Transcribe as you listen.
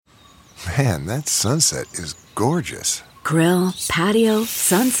Man, that sunset is gorgeous. Grill, patio,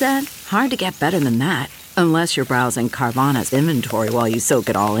 sunset. Hard to get better than that. Unless you're browsing Carvana's inventory while you soak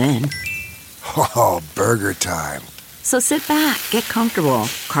it all in. Oh, burger time. So sit back, get comfortable.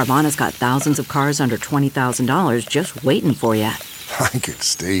 Carvana's got thousands of cars under $20,000 just waiting for you. I could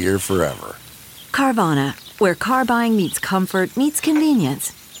stay here forever. Carvana, where car buying meets comfort meets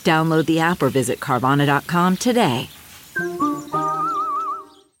convenience. Download the app or visit Carvana.com today.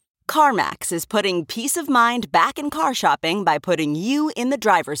 CarMax is putting peace of mind back in car shopping by putting you in the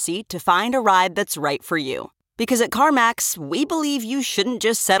driver's seat to find a ride that's right for you. Because at CarMax, we believe you shouldn't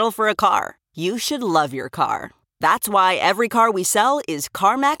just settle for a car. You should love your car. That's why every car we sell is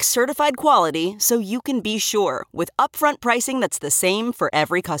CarMax certified quality, so you can be sure with upfront pricing that's the same for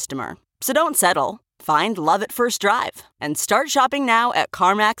every customer. So don't settle. Find love at first drive and start shopping now at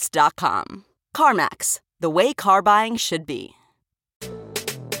CarMax.com. CarMax, the way car buying should be.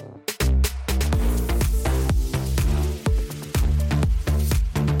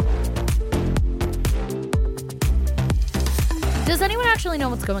 Does anyone actually know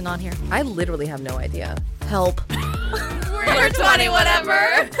what's going on here? I literally have no idea. Help. We're 20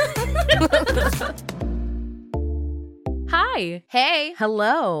 whatever. Hi. Hey.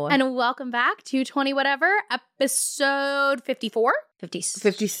 Hello. And welcome back to 20 whatever, episode 54? 56.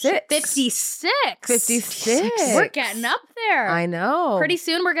 56. 56. We're getting up there. I know. Pretty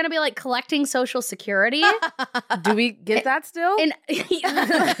soon we're going to be like collecting Social Security. Do we get that still? I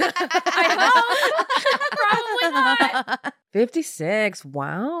hope. Probably not. 56.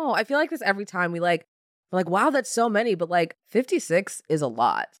 Wow. I feel like this every time we're like, wow, that's so many, but like 56 is a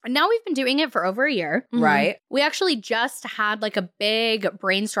lot. Now we've been doing it for over a year. Right. We actually just had like a big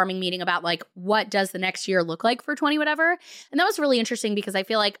brainstorming meeting about like what does the next year look like for 20 whatever. And that was really interesting because I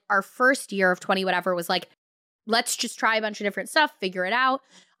feel like our first year of 20 whatever was like, let's just try a bunch of different stuff, figure it out.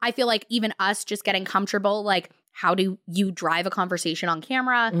 I feel like even us just getting comfortable, like how do you drive a conversation on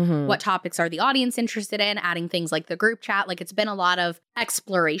camera? Mhm. What topics are the audience interested in? Adding things like the group chat. Like it's been a lot of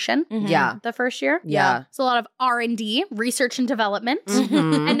exploration. Yeah. The first year. Yeah. It's a lot of R&D, research and development.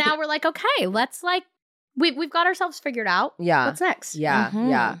 Mhm. And now we're like, okay, let's like, we've got ourselves figured out. Yeah. What's next? Yeah, Mhm.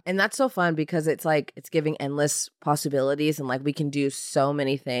 yeah. And that's so fun because it's like, it's giving endless possibilities and like we can do so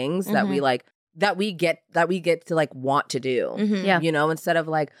many things that we like, that we get to like want to do. Yeah. You know, instead of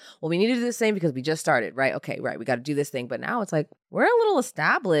like, well, we need to do the same because we just started, right? Okay, right. We got to do this thing. But now it's like, we're a little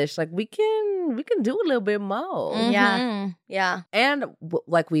established. Like we can do a little bit more. Yeah. Yeah. And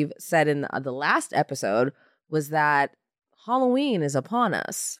like we've said in the last episode was that Halloween is upon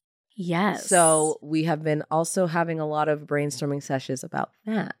us. Yes. So we have been also having a lot of brainstorming sessions about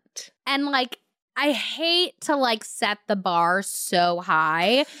that. And like, I hate to like set the bar so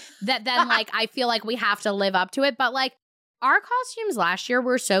high that then like I feel like we have to live up to it. But like our costumes last year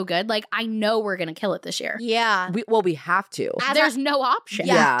were so good. Like I know we're going to kill it this year. Yeah. We have to. There's no option.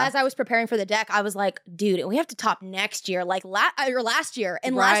 Yeah. As I was preparing for the deck, I was like, dude, we have to top next year, like last year.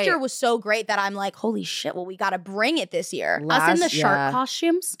 And last Right. year was so great that I'm like, holy shit, well, we got to bring it this year. Us in the Last- shark yeah.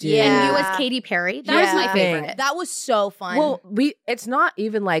 costumes. Dude. And you Yeah. as Katy Perry. That was Yeah. my favorite. That was so fun. Well, it's not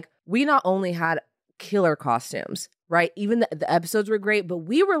even like we not only had killer costumes, right? Even the episodes were great, but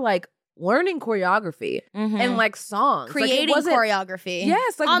we were like learning choreography and like songs. Like, it creating wasn't- choreography.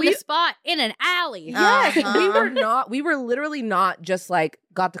 Yes, like On we the spot in an alley. Yes, Uh-huh. we were literally not just like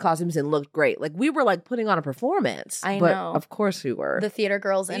got the costumes and looked great. Like we were like putting on a performance. I but know. Of course we were. The theater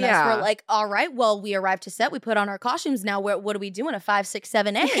girls and Yeah. us were like, all right, well, we arrived to set. We put on our costumes. Now, what are we doing? A 5, 6,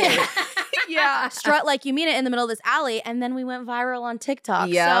 7, 8. yeah. Strut like you mean it in the middle of this alley. And then we went viral on TikTok.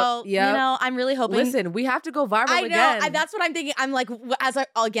 Yep, So, yep. you know, I'm really hoping. Listen, we have to go viral I know. again. That's what I'm thinking. I'm like, as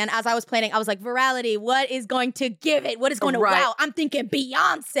I was planning, I was like, virality, what is going to give it? What is going to Right. wow? I'm thinking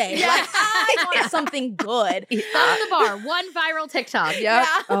Beyonce. Like, I want something good. From the bar. One viral TikTok. Yep. Yeah.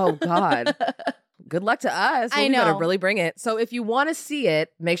 Oh God. Good luck to us. I We better know. really bring it. So if you want to see it,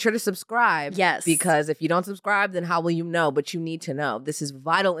 make sure to subscribe. Yes. Because if you don't subscribe, then how will you know? But you need to know. This is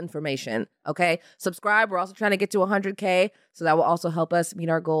vital information. Okay. Subscribe. We're also trying to get to 100K. So that will also help us meet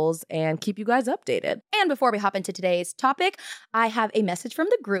our goals and keep you guys updated. And before we hop into today's topic, I have a message from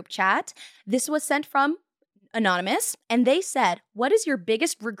the group chat. This was sent from Anonymous, and they said, what is your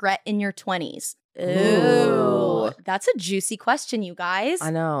biggest regret in your 20s? Ooh. That's a juicy question, you guys.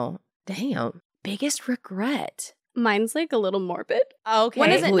 I know. Damn. Biggest regret. Mine's like a little morbid. Okay.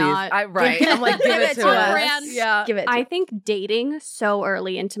 When is it Please. not? Right. I'm like, give it to us. Brand. Yeah. Give it to I think dating so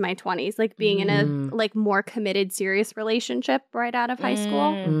early into my 20s, like being in a Mm. like more committed, serious relationship right out of high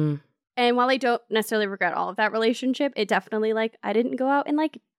school. Mm. And while I don't necessarily regret all of that relationship, it definitely like I didn't go out and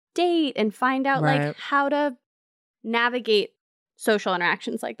like date and find out Right. like how to navigate social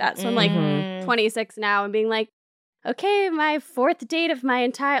interactions like that. So I'm like Mhm. 26 now and being like, okay, my first date of my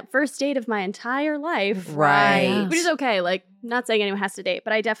entire life. Right. Which is okay. Like, not saying anyone has to date,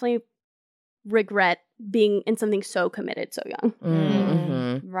 but I definitely regret being in something so committed so young.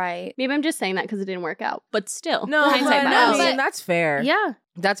 Mhm. Right. Maybe I'm just saying that because it didn't work out, but still. No, hindsight but, bias. I mean, that's fair. Yeah.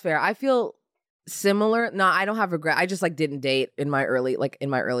 That's fair. I feel similar. No, I don't have regret. I just like didn't date in my early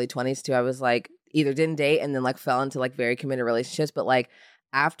 20s too. I was like either didn't date and then like fell into like very committed relationships. But like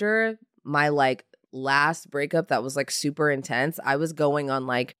after my like last breakup that was like super intense, I was going on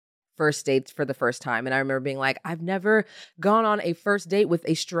like first dates for the first time. And I remember being like, I've never gone on a first date with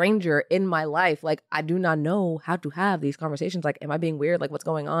a stranger in my life. Like, I do not know how to have these conversations. Like, am I being weird? Like, what's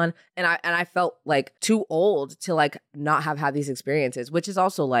going on? And I felt like too old to like not have had these experiences, which is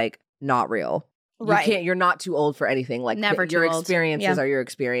also like not real. Right. You're not too old for anything. Like Never your too old. experiences Yeah. are your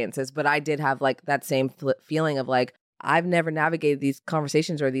experiences. But I did have like that same feeling of like, I've never navigated these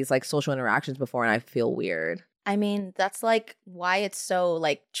conversations or these like social interactions before, and I feel weird. I mean, that's like why it's so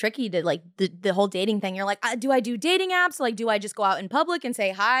like tricky to like the whole dating thing. You're like, do I do dating apps? Like, do I just go out in public and say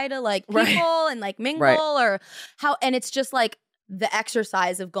hi to like people Right. and like mingle Right. or how? And it's just like the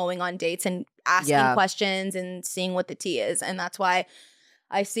exercise of going on dates and asking Yeah. questions and seeing what the tea is. And that's why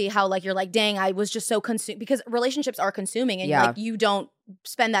I see how like you're like, dang, I was just so consumed because relationships are consuming and Yeah. like you don't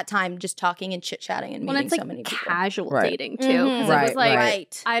spend that time just talking and chit chatting and Well, meeting it's like so many people. casual Right. dating too. Because Mhm. it was like,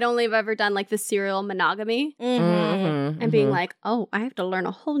 Right. I'd only have ever done like the serial monogamy Mm-hmm. and being like, oh, I have to learn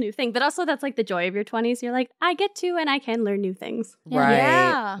a whole new thing. But also, that's like the joy of your 20s. You're like, I get to and I can learn new things. Right.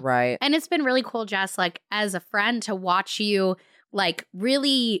 Yeah. Right. And it's been really cool, Jess, like as a friend to watch you like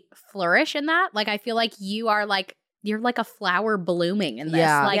really flourish in that. Like, I feel like you're like a flower blooming in this.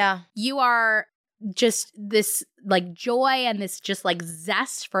 Yeah. Like, Yeah. you are just this like joy and this just like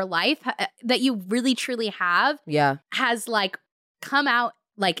zest for life that you really truly have Yeah. has like come out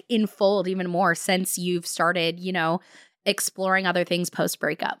like in fold even more since you've started, exploring other things post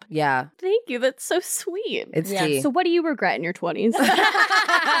breakup. Yeah. Thank you. That's so sweet. It's Yeah. tea. So, what do you regret in your 20s?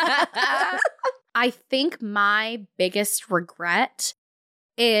 I think my biggest regret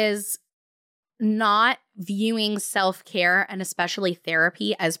is not viewing self-care and especially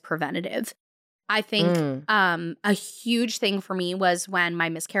therapy as preventative. I think a huge thing for me was when my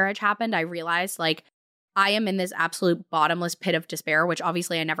miscarriage happened, I realized like I am in this absolute bottomless pit of despair, which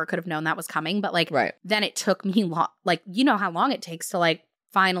obviously I never could have known that was coming. But like, Right. then it took me like, you know how long it takes to like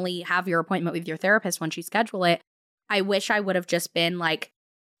finally have your appointment with your therapist once you schedule it. I wish I would have just been like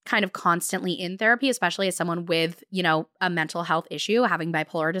kind of constantly in therapy, especially as someone with, a mental health issue, having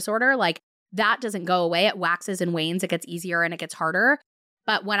bipolar disorder. Like, that doesn't go away. It waxes and wanes. It gets easier and it gets harder.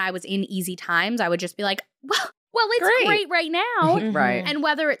 But when I was in easy times, I would just be like, well, it's great right now. Right. And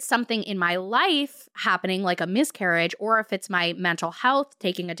whether it's something in my life happening like a miscarriage or if it's my mental health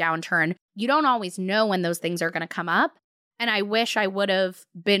taking a downturn, you don't always know when those things are going to come up. And I wish I would have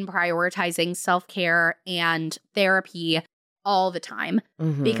been prioritizing self-care and therapy all the time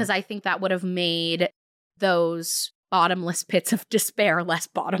Mhm. because I think that would have made those bottomless pits of despair less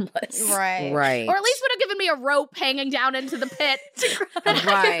bottomless. Right. Right. Or at least would have given me a rope hanging down into the pit. that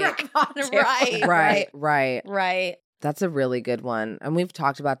I could grab onto. Right. That's a really good one. And we've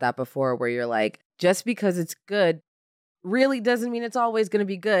talked about that before where you're like, just because it's good really doesn't mean it's always going to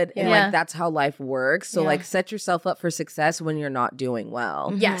be good. And Yeah. like, that's how life works. So Yeah. like set yourself up for success when you're not doing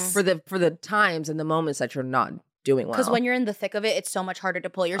well. Yes. For the times and the moments that you're not doing well. Because when you're in the thick of it, it's so much harder to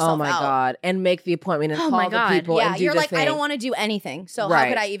pull yourself oh my out. God. And make the appointment and Oh call my the God. people Yeah, and do you're the like, thing. I don't want to do anything. So how Right.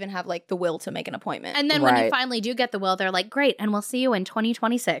 could I even have like the will to make an appointment? And then when you Right. finally do get the will, they're like, great, and we'll see you in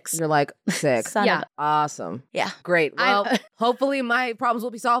 2026. You're like, sick. Son Yeah. of Awesome. Yeah. Great. Well, I- hopefully my problems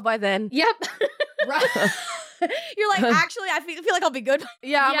will be solved by then. Yep. Right. You're like, actually, I feel like I'll be good.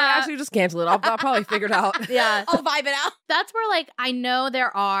 Yeah, I might Yeah. actually just cancel it. I'll probably figure it out. Yeah. I'll vibe it out. That's where like I know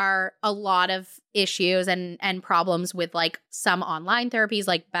there are a lot of issues and problems with like some online therapies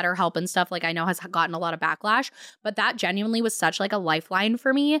like BetterHelp and stuff like I know has gotten a lot of backlash, but that genuinely was such like a lifeline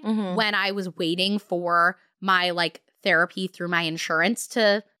for me when I was waiting for my like therapy through my insurance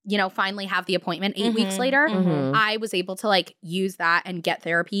to finally have the appointment 8 weeks later. Mhm. I was able to like use that and get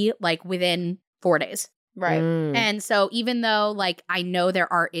therapy like within 4 days. Right. Mm. And so even though like I know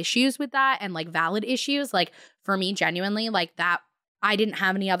there are issues with that and like valid issues, like for me genuinely like that I didn't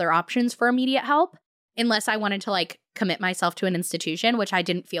have any other options for immediate help unless I wanted to like commit myself to an institution, which I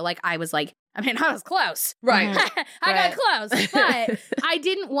didn't feel like I was like, I mean, I was close. Right. I Right. got close, but I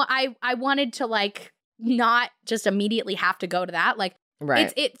didn't want I wanted to like not just immediately have to go to that. Like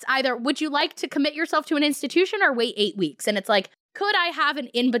Right. it's either would you like to commit yourself to an institution or wait 8 weeks? And it's like could I have an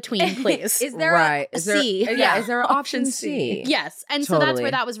in-between, please? Is there Right. a Is there- C? Yeah. Is there an option C? Yes. And so that's Totally.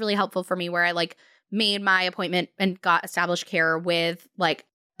 where that was really helpful for me, where I like made my appointment and got established care with like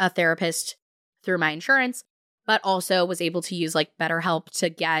a therapist through my insurance, but also was able to use like BetterHelp to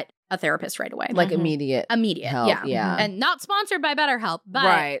get a therapist right away. Like immediate Immediate. help. Yeah. And not sponsored by BetterHelp, but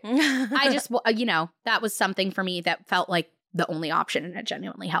Right. I just, that was something for me that felt like the only option, and it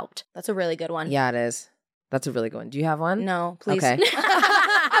genuinely helped. That's a really good one. Yeah, it is. That's a really good one. Do you have one? No, please. Okay.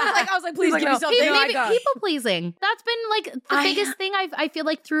 I was like, please Like, give me no. something. No, I Maybe got- people pleasing. That's been like the biggest thing I feel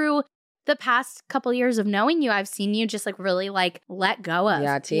like through the past couple years of knowing you, I've seen you just like really like let go of.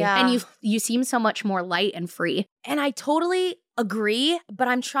 Yeah, T. Yeah. And you seem so much more light and free. And I totally agree, but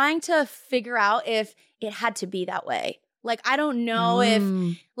I'm trying to figure out if it had to be that way. Like, I don't know if,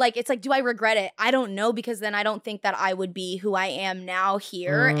 like, it's like, do I regret it? I don't know, because then I don't think that I would be who I am now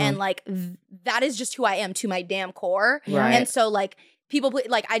here. And like, that is just who I am to my damn core. Right. And so like, people,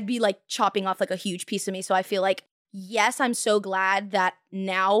 like, I'd be like chopping off like a huge piece of me. So I feel like, yes, I'm so glad that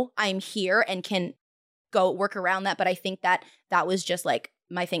now I'm here and can go work around that. But I think that that was just like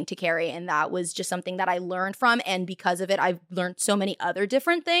my thing to carry. And that was just something that I learned from. And because of it, I've learned so many other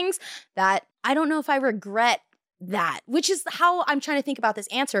different things that I don't know if I regret that, which is how I'm trying to think about this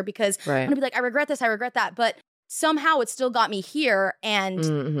answer, because I'm gonna be like, I regret this, I regret that. But somehow it still got me here.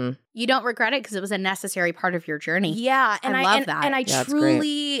 And You don't regret it because it was a necessary part of your journey. yeah, and I love that. And I Yeah, it's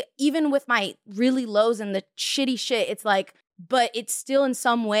truly, even with my really lows and the shitty shit, it's like, but it's still in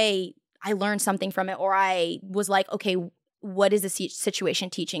some way I learned something from it, or I was like, okay, what is this situation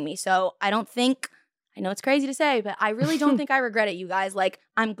teaching me? So I don't think, I know it's crazy to say, but I really don't think I regret it, you guys. Like,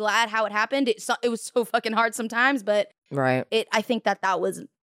 I'm glad how it happened. It was so fucking hard sometimes, but Right. I think that was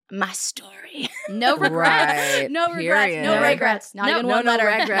my story. No regrets. Right. No regrets. Period. No No regrets. Not even one letter.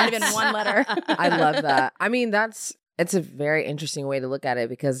 Not regrets. even one letter. I love that. I mean, it's a very interesting way to look at it,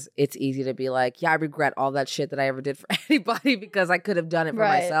 because it's easy to be like, yeah, I regret all that shit that I ever did for anybody because I could have done it for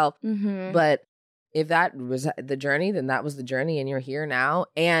Right. myself. Mm-hmm. But if that was the journey, then that was the journey, and you're here now,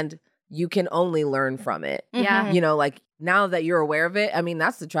 and you can only learn from it. Yeah. You know, like, now that you're aware of it, I mean,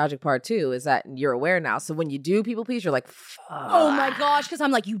 that's the tragic part too, is that you're aware now. So when you do people please, you're like, fuck. Oh my gosh, because I'm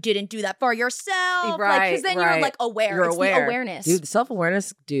like, you didn't do that for yourself. Right, Because then right. you're like aware. You're It's aware. the awareness. Dude,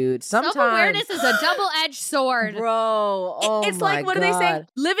 self-awareness, dude. Sometimes. Self-awareness is a double-edged sword. Bro, oh It's my like, what do they say? God.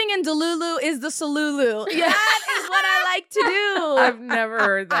 Living in Delulu is the Salulu. Yeah. That is what I like to do. I've never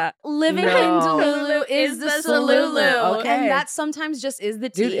heard that. Living No. in Delulu is the Salulu. Okay. And that sometimes just is the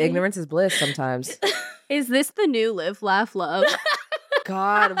tea. Dude, ignorance is bliss sometimes. Is this the new live, laugh, love?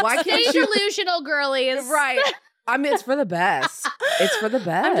 God, why Stay can't you? delusional, girlies. Right. I mean, it's for the best. It's for the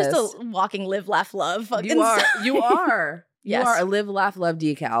best. I'm just a walking live, laugh, love. fucking You are. self. You are. Yes. You are a live, laugh, love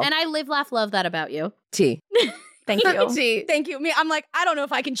decal. And I live, laugh, love that about you. T. Thank you. T. Thank you. Me, I'm like, I don't know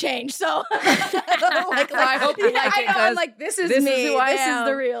if I can change. So I hope you like it, I know. I'm 'cause like, this is this is me. who I This is am.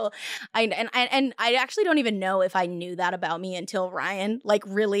 the real. And I actually don't even know if I knew that about me until Ryan like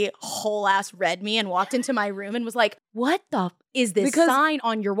really whole ass read me and walked into my room and was like, "What the is this Because- sign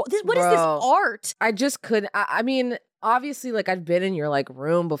on your wall? What is this Bro. art?" I just couldn't. I mean, obviously, like, I've been in your like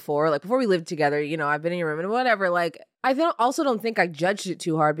room before, like before we lived together. You know, I've been in your room and whatever. Like, I also don't think I judged it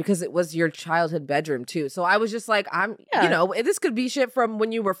too hard because it was your childhood bedroom too. So I was just like, you know, this could be shit from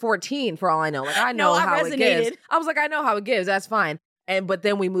when you were 14 for all I know. Like, I know No, I how it gives. resonated. I was like, I know how it gives. That's fine. But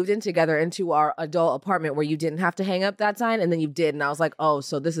then we moved in together into our adult apartment where you didn't have to hang up that sign, and then you did, and I was like, oh,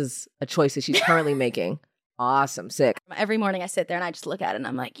 so this is a choice that she's currently making. Awesome, sick. Every morning I sit there and I just look at it and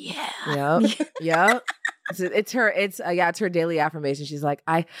I'm like, "Yeah." Yep. Yep. It's her daily affirmation. She's like,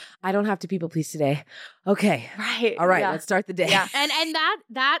 I don't have to people please today. Okay. Right. All right, Yeah. let's start the day. Yeah. And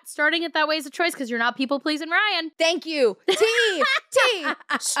that starting it that way is a choice because you're not people pleasing Ryan. Thank you. T.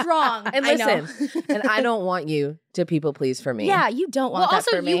 Strong. And I know. listen, and I don't want you to people please for me. Yeah, you don't want Well, that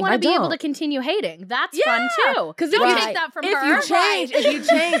also for me. you want I to be able don't. to continue hating. That's Yeah, fun too. because Don't if take you, that from if her. you change, if you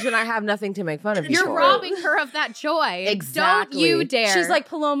change, then I have nothing to make fun of you You're for. robbing her of that joy. Exactly. Don't you dare. She's like,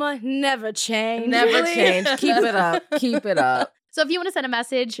 Paloma, never change. Never Really? change. Keep it up. Keep it up. So if you want to send a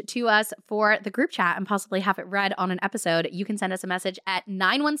message to us for the group chat and possibly have it read on an episode, you can send us a message at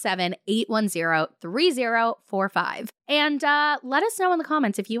 917-810-3045. And let us know in the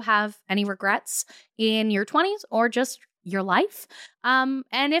comments if you have any regrets in your 20s or just your life. And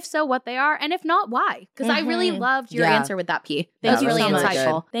if so, what they are. And if not, why? Because I really loved your Yeah. answer with that, P. Thank That you was really so much.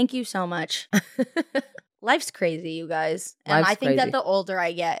 insightful. Thank you so much. Life's crazy, you guys. And Life's I think crazy. that the older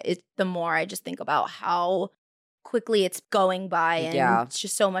I get, the more I just think about how quickly it's going by, and it's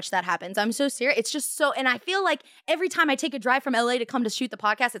just so much that happens. I'm so serious. It's just so, and I feel like every time I take a drive from LA to come to shoot the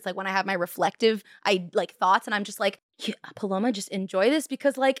podcast, it's like when I have my reflective thoughts, and I'm just like, Paloma, just enjoy this,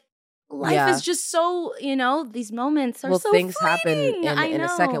 because like life is just so, these moments are so things fleeting. happen in a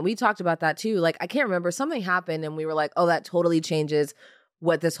second. We talked about that too. Like, I can't remember, something happened and we were like, oh, that totally changes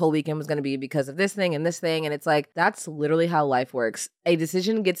what this whole weekend was going to be because of this thing and this thing. And it's like, that's literally how life works. A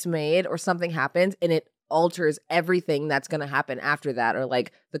decision gets made or something happens and it alters everything that's going to happen after that, or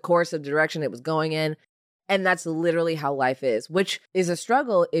like the course of direction it was going in. And that's literally how life is, which is a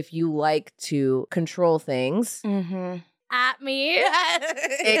struggle if you like to control things. Mm-hmm. At me.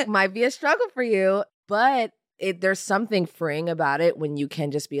 It might be a struggle for you, but there's something freeing about it when you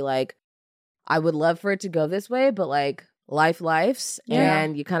can just be like, I would love for it to go this way, but like life's,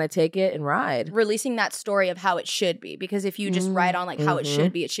 and you kind of take it and ride. Releasing that story of how it should be, because if you just ride on like how it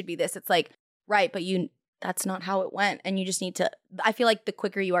should be this. It's like, right, but that's not how it went, and you just need to, I feel like the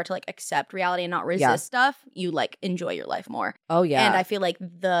quicker you are to like accept reality and not resist stuff, you like enjoy your life more. Oh yeah. And I feel like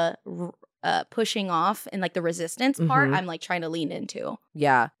the pushing off and like the resistance part, I'm like trying to lean into.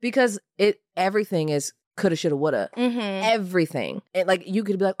 Yeah, because everything is coulda, shoulda, woulda. Everything. Like you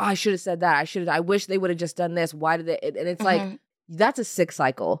could be like, oh, I should have said that. I wish they would have just done this. Why did they? And it's like, that's a sick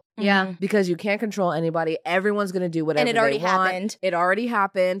cycle. Yeah. Because you can't control anybody. Everyone's going to do whatever and it already they want. happened. It already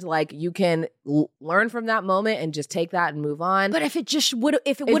happened. Like you can learn from that moment and just take that and move on. But if it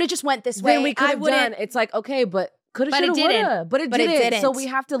would have just went this way, then we could have done. It's like, okay, but coulda, shoulda, woulda. But it didn't. So we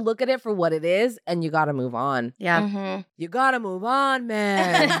have to look at it for what it is, and you got to move on. Yeah. You got to move on,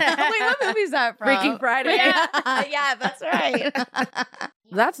 man. Wait, what movie is that from? Freaking Friday. Yeah, that's right.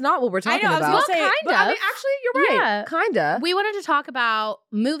 That's not what we're talking about. I was gonna say, but I mean, actually, you're right. Yeah. Kinda. We wanted to talk about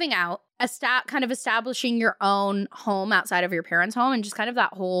moving out, kind of establishing your own home outside of your parents' home, and just kind of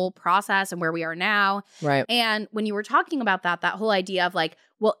that whole process and where we are now. Right. And when you were talking about that whole idea of like,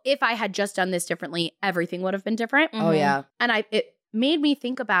 well, if I had just done this differently, everything would have been different. Oh yeah. And it made me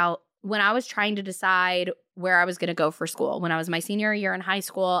think about when I was trying to decide where I was going to go for school, when I was my senior year in high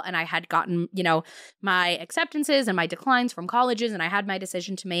school, and I had gotten, my acceptances and my declines from colleges, and I had my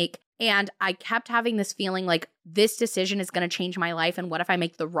decision to make. And I kept having this feeling like this decision is going to change my life. And what if I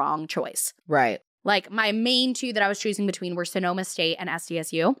make the wrong choice? Right. Like my main two that I was choosing between were Sonoma State and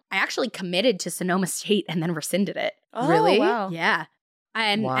SDSU. I actually committed to Sonoma State and then rescinded it. Oh, really? Wow. Yeah.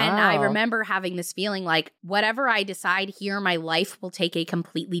 And I remember having this feeling like whatever I decide here, my life will take a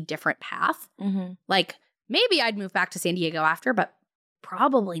completely different path. Like maybe I'd move back to San Diego after, but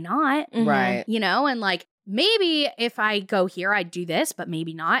probably not. Right. And like maybe if I go here, I'd do this, but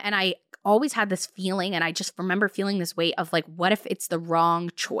maybe not. And I always had this feeling, and I just remember feeling this weight of like, what if it's the wrong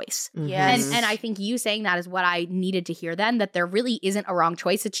choice? Yes. And I think you saying that is what I needed to hear then, that there really isn't a wrong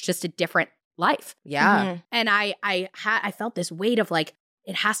choice. It's just a different life. Yeah. And I felt this weight of like,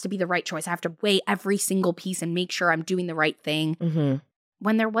 it has to be the right choice. I have to weigh every single piece and make sure I'm doing the right thing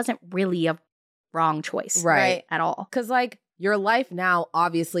when there wasn't really a wrong choice at all. Because like your life now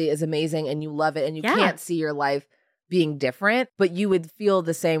obviously is amazing and you love it and you can't see your life being different, but you would feel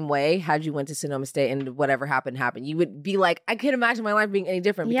the same way had you went to Sonoma State and whatever happened. You would be like, I can't imagine my life being any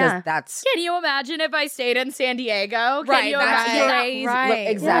different because that's... Can you imagine if I stayed in San Diego? Right. Can you That's imagine? crazy. Right.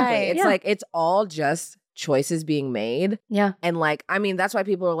 Exactly. Right. It's like, it's all just choices being made. Yeah. And like, I mean, that's why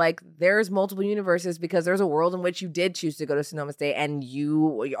people are like, there's multiple universes, because there's a world in which you did choose to go to Sonoma State and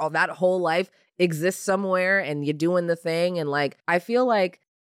all that whole life exists somewhere and you're doing the thing. And like, I feel like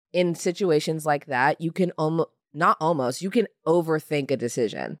in situations like that, you can you can overthink a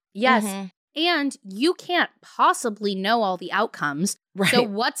decision. Yes. And you can't possibly know all the outcomes. Right. So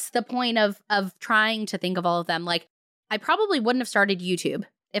what's the point of trying to think of all of them? Like, I probably wouldn't have started YouTube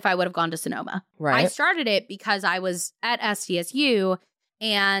if I would have gone to Sonoma. Right. I started it because I was at SDSU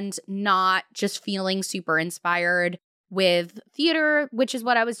and not just feeling super inspired with theater, which is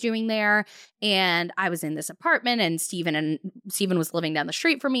what I was doing there. And I was in this apartment, and Steven was living down the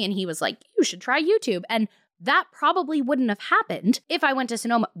street from me, and he was like, you should try YouTube. And that probably wouldn't have happened if I went to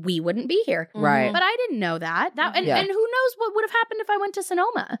Sonoma. We wouldn't be here. Right. But I didn't know that. And who knows what would have happened if I went to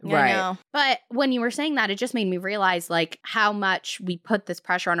Sonoma. Right. But when you were saying that, it just made me realize like how much we put this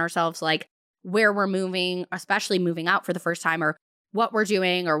pressure on ourselves, like where we're moving, especially moving out for the first time, or what we're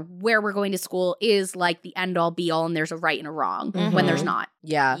doing or where we're going to school is like the end all be all, and there's a right and a wrong when there's not.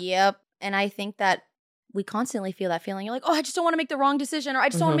 Yeah. Yep. And I think that we constantly feel that feeling. You're like, oh, I just don't want to make the wrong decision, or I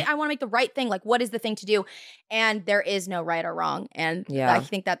just don't want to I want to make the right thing. Like, what is the thing to do? And there is no right or wrong. And I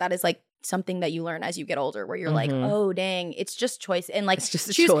think that is like something that you learn as you get older, where you're like, oh, dang, it's just choice. And like, it's just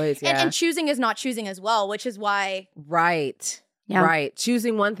a choice. Yeah. And choosing is not choosing as well, which is why. Right. Yeah. Right.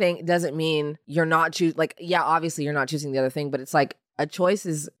 Choosing one thing doesn't mean you're not obviously you're not choosing the other thing, but it's like a choice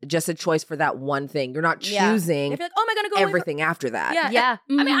is just a choice for that one thing. You're not choosing If you're like, oh, am I going to go everything after that. Yeah. Yeah.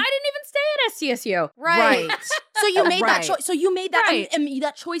 I mean, Mhm. I didn't even stay at SDSU. Right. So you made that Right. choice. So you made that Right. and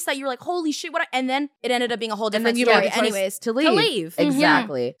that choice that you were like, holy shit, and then it ended up being a whole And different then you story made the choice anyways. to leave. To leave.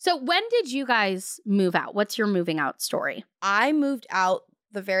 Exactly. So when did you guys move out? What's your moving out story? I moved out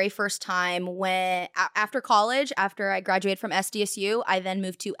the very first time when after college, after I graduated from SDSU, I then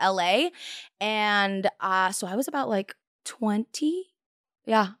moved to LA. And so I was about like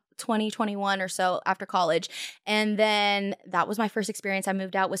 21 or so after college. And then that was my first experience. I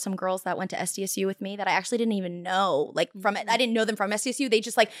moved out with some girls that went to SDSU with me that I actually didn't even know. Like I didn't know them from SDSU. They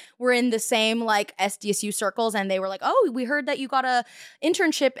just like were in the same like SDSU circles, and they were like, oh, we heard that you got a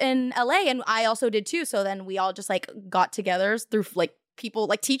internship in LA, and I also did too. So then we all just like got together through like people,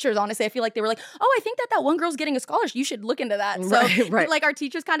 like teachers, honestly. I feel like they were like, oh, I think that one girl's getting a scholarship. You should look into that. So Right. like our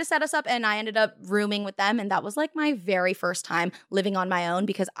teachers kind of set us up, and I ended up rooming with them. And that was like my very first time living on my own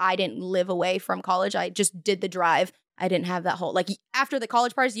because I didn't live away from college. I just did the drive. I didn't have that whole, like after the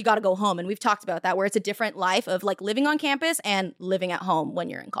college parties, you got to go home. And we've talked about that, where it's a different life of like living on campus and living at home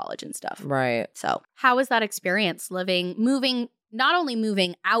when you're in college and stuff. Right. So How was that experience not only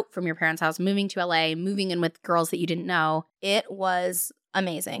moving out from your parents' house, moving to LA, moving in with girls that you didn't know? it was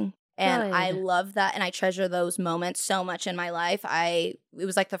amazing. And I Good. love that, and I treasure those moments so much in my life. It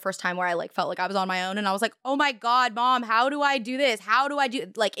was like the first time where I like felt like I was on my own, and I was like, oh my God, Mom, how do I do this? How do I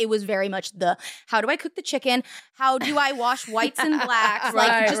do like it was very much how do I cook the chicken? How do I wash whites and blacks?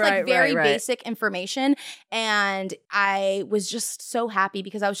 Like just like very basic information. And I was just so happy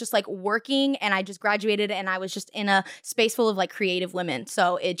because I was just like working, and I just graduated, and I was just in a space full of like creative women.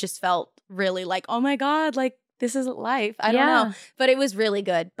 So it just felt really like, oh my God, like this is life. I don't know. But it was really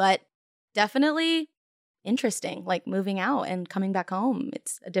good. But definitely interesting, like moving out and coming back home.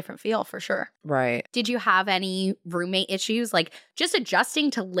 It's a different feel for sure. Right. Did you have any roommate issues? Like just adjusting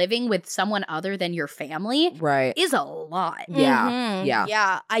to living with someone other than your family Right. is a lot. Yeah. Mhm. Yeah.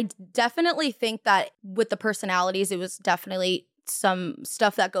 Yeah. I definitely think that with the personalities, it was definitely some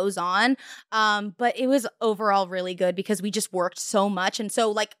stuff that goes on. But it was overall really good because we just worked so much. And so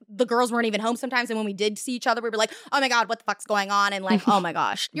like the girls weren't even home sometimes. And when we did see each other, we were like, oh my God, what the fuck's going on? And like, oh my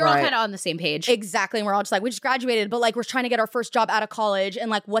gosh. You're all Right. kind of on the same page. Exactly. And we're all just like, we just graduated, but like we're trying to get our first job out of college. And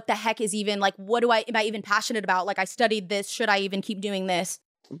like, what the heck is even like, am I even passionate about? Like I studied this. Should I even keep doing this?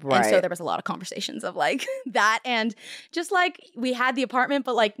 Right. And so there was a lot of conversations of like that. And just like we had the apartment,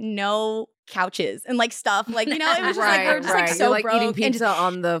 but like no couches and like stuff. Like, you know, it was just like, we were just like so You're like broke. eating and pizza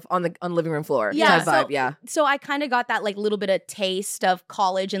on the living room floor. Yeah, Type so- vibe. Yeah. so I kind of got that like little bit of taste of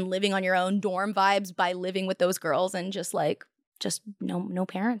college and living on your own dorm vibes by living with those girls and just no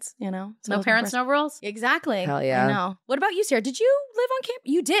parents, you know? So it No was parents, impressive. no rules? Exactly. Hell yeah. I know. What about you, Sarah? Did you live on campus?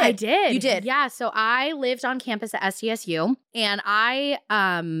 You did. I did. You did. Yeah. So I lived on campus at SDSU, and I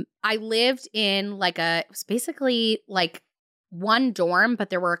lived in it was basically like one dorm, but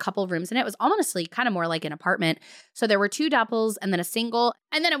there were a couple rooms in it. It was honestly kind of more like an apartment. So there were 2 doubles and then a single.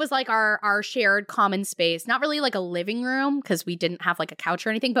 And then it was like our shared common space, not really like a living room because we didn't have like a couch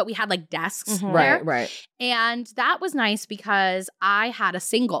or anything, but we had like desks Mhm. there. Right. And that was nice because I had a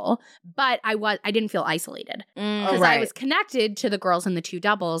single, but I didn't feel isolated because I right. was connected to the girls in the 2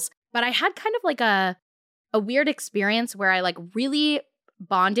 doubles. But I had kind of like a weird experience where I like really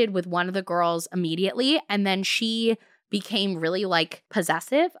bonded with one of the girls immediately, and then she became really like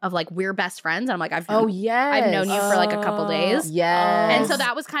possessive of like we're best friends. And I'm like, I've known you for like a couple days. Yes. And so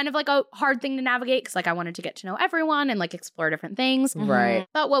that was kind of like a hard thing to navigate because like I wanted to get to know everyone and like explore different things. Right.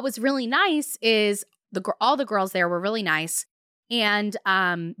 But what was really nice is all the girls there were really nice. And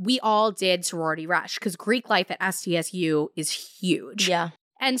we all did sorority rush because Greek life at SDSU is huge. Yeah.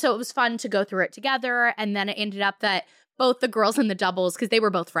 And so it was fun to go through it together. And then it ended up that both the girls and the doubles, because they were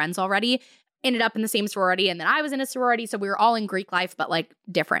both friends already, ended up in the same sorority. And then I was in a sorority. So we were all in Greek life, but like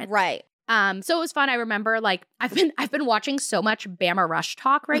different. Right. So it was fun. I remember like I've been watching so much Bama Rush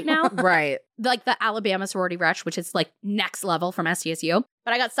talk right now. Right. Like the Alabama sorority rush, which is like next level from SDSU.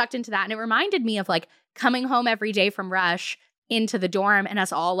 But I got sucked into that. And it reminded me of like coming home every day from Rush into the dorm and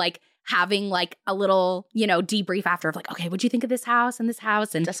us all like having like a little, debrief after of like, okay, what'd you think of this house and this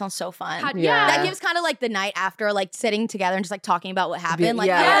house? And That sounds so fun. Yeah. That gives kind of like the night after, like sitting together and just like talking about what happened. Like,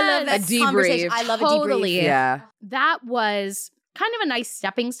 yeah. I love that A debrief. conversation. I love a Totally. debrief. Yeah. that was kind of a nice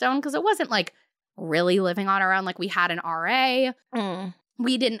stepping stone because it wasn't like really living on our own. Like we had an RA. Mm.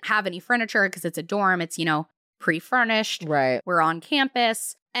 We didn't have any furniture because it's a dorm. It's, pre-furnished. Right. We're on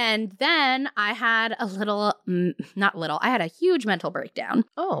campus. And then I had I had a huge mental breakdown.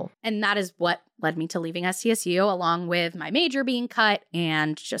 Oh. And that is what led me to leaving SDSU, along with my major being cut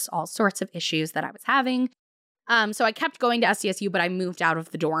and just all sorts of issues that I was having. So I kept going to SDSU, but I moved out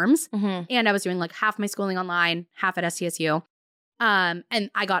of the dorms. Mm-hmm. And I was doing like half my schooling online, half at SDSU. And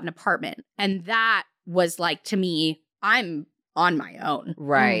I got an apartment. And that was like, to me, I'm on my own.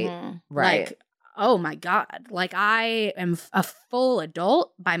 Right. Mm-hmm. Right. Like, oh my God. Like, I am a full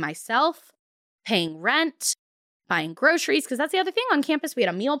adult by myself, paying rent, buying groceries. Because that's the other thing on campus. We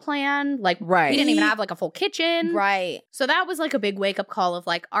had a meal plan. Like, Right. we didn't even have like a full kitchen. Right. So that was like a big wake up call of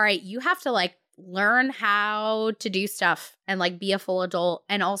like, all right, you have to like learn how to do stuff and like be a full adult.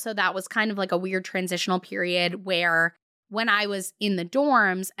 And also that was kind of like a weird transitional period where when I was in the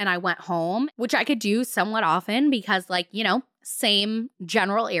dorms and I went home, which I could do somewhat often because like, you know, same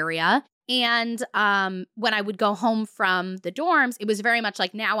general area. And when I would go home from the dorms, it was very much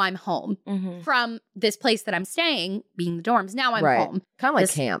like, now I'm home Mm-hmm. from this place that I'm staying, being the dorms. Now I'm Right. home. Kind of like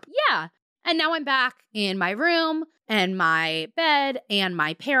This- camp. Yeah. And now I'm back in my room and my bed, and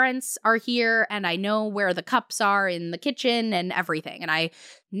my parents are here, and I know where the cups are in the kitchen and everything. And I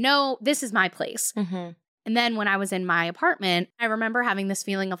know this is my place. Mm-hmm. And then when I was in my apartment, I remember having this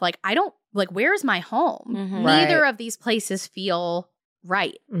feeling of like, I don't, like, where's my home? Mhm. Neither Right. of these places feel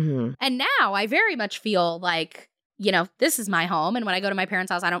right. Mm-hmm. And now I very much feel like, you know, this is my home. And when I go to my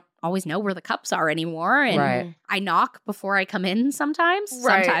parents' house, I don't always know where the cups are anymore. And Right. I knock before I come in sometimes.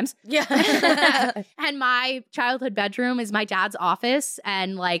 Right. Sometimes. Yeah. And my childhood bedroom is my dad's office.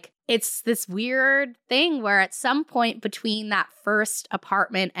 And like, it's this weird thing where at some point between that first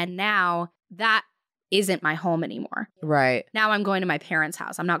apartment and now, that isn't my home anymore. Right. Now I'm going to my parents'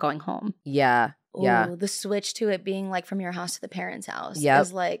 house. I'm not going home. Yeah. Yeah. Ooh, the switch to it being like from your house to the parents' house Yep.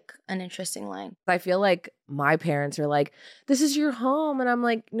 is like an interesting line. I feel like my parents are like, this is your home. And I'm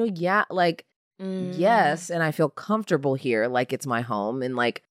like, no, yeah, like, yes. And I feel comfortable here. Like, it's my home. And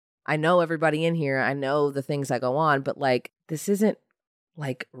like, I know everybody in here. I know the things that go on, but like, this isn't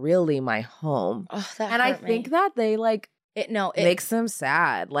like really my home. Oh, that And I hurt think me. that they like, it makes them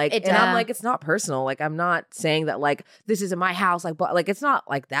sad. Like, It and I'm does. like, it's not personal. Like, I'm not saying that like this isn't my house. Like, but like, it's not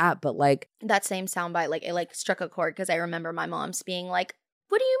like that. But like, that same soundbite, like it like struck a chord because I remember my mom's being like,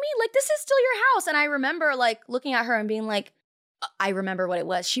 "What do you mean? Like this is still your house?" And I remember like looking at her and being like, I remember what it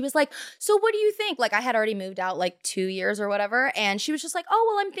was. She was like, "So what do you think?" Like I had already moved out like 2 years or whatever, and she was just like, "Oh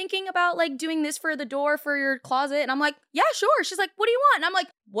well, I'm thinking about like doing this for the door for your closet." And I'm like, "Yeah, sure." She's like, "What do you want?" And I'm like,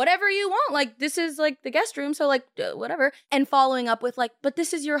 "Whatever you want. Like this is like the guest room, so like whatever." And following up with like, "But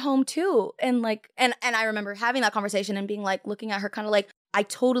this is your home too." And like, and I remember having that conversation and being like, looking at her kind of like, I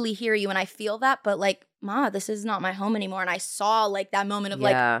totally hear you and I feel that, but like, Ma, this is not my home anymore. And I saw like that moment of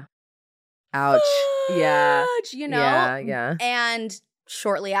like, yeah, ouch. Yeah. fudge, you know? Yeah. Yeah. And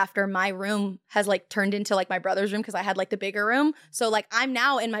shortly after, my room has like turned into like my brother's room because I had like the bigger room. So like I'm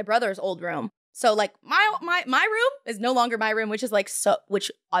now in my brother's old room. So like my room is no longer my room, which is like so,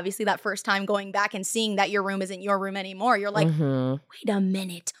 which obviously that first time going back and seeing that your room isn't your room anymore, you're like, Mhm. wait a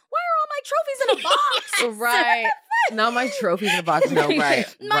minute, why are all my trophies in a box? Right. Not my trophies in a box. No, right.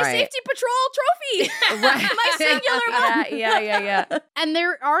 My right. safety patrol trophy. Right. My singular one. Yeah. And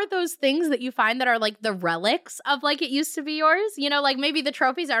there are those things that you find that are like the relics of like it used to be yours. You know, like maybe the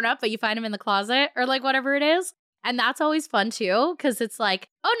trophies aren't up, but you find them in the closet or like whatever it is. And that's always fun too, because it's like,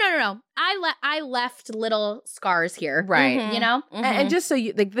 oh no, I left little scars here, Right. Mhm. You know, And just so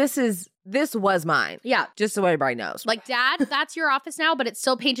you like, this was mine. yeah. Just so everybody knows. Like, Dad, that's your office now, but it's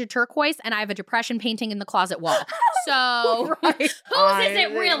still painted turquoise, and I have a depression painting in the closet wall. So, Right. whose is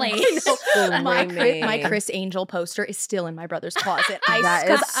it really? My Chris Angel poster is still in my brother's closet. That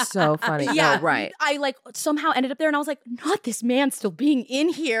is so funny. Yeah, No, right. I like somehow ended up there, and I was like, not this man still being in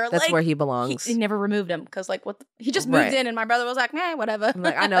here. That's like, where he belongs. He never removed him because like he just moved Right. in, and my brother was like, whatever. I'm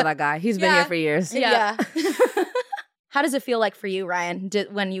like, I know that guy. He's been Yeah. here for years. Yeah. How does it feel like for you, Ryan,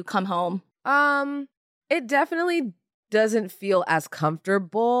 when you come home? It definitely doesn't feel as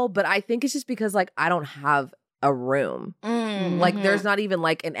comfortable, but I think it's just because like I don't have a room. Like there's not even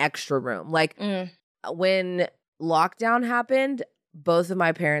like an extra room. Like when lockdown happened, both of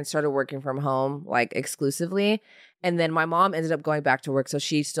my parents started working from home like exclusively. And then my mom ended up going back to work. So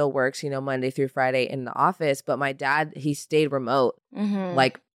she still works, Monday through Friday in the office. But my dad, he stayed remote.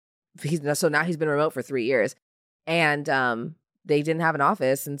 Like so now he's been remote for 3 years. And they didn't have an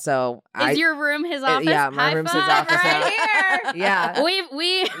office. And so Is your room his office? yeah, my High room's his five office now. right here. Yeah.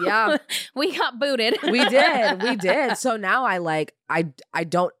 we Yeah. we got booted. we did. So now I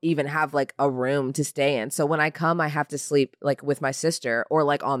don't even have like a room to stay in. So when I come, I have to sleep like with my sister or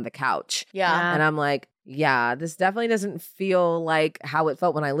like on the couch. Yeah. And I'm like, yeah, this definitely doesn't feel like how it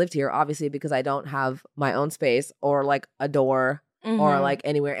felt when I lived here, obviously, because I don't have my own space or like a door or like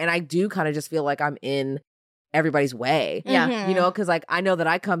anywhere. And I do kind of just feel like I'm in everybody's way. Yeah. You know, because like I know that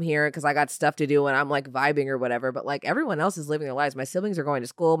I come here because I got stuff to do and I'm like vibing or whatever, but like everyone else is living their lives. My siblings are going to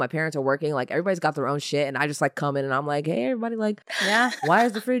school, my parents are working, like everybody's got their own shit, and I just like come in and I'm like, hey, everybody, like, Yeah. why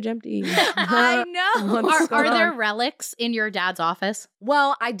is the fridge empty? I know. What's Are going there on? relics in your dad's office?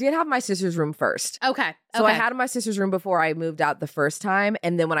 Well, I did have my sister's room first. Okay. So I okay. had my sister's room before I moved out the first time,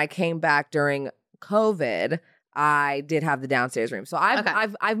 and then when I came back during COVID, I did have the downstairs room. So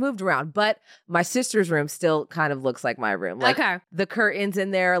I've moved around, but my sister's room still kind of looks like my room. Like okay. the curtains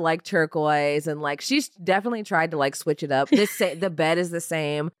in there like turquoise, and like she's definitely tried to like switch it up. The bed is the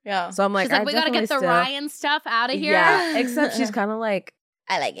same. Yeah. So I'm like, She's like, I we gotta get the definitely Ryan stuff out of here. Yeah, except she's kind of like,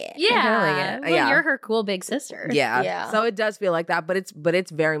 I like it. Yeah. kinda like it. Well, Yeah. you're her cool big sister. yeah. Yeah. So it does feel like that, but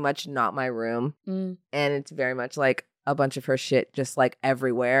it's very much not my room, Mm. and it's very much like a bunch of her shit just like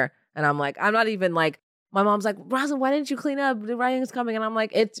everywhere. And I'm like, I'm not even like, my mom's like, Roslyn, why didn't you clean up? Ryan's coming. And I'm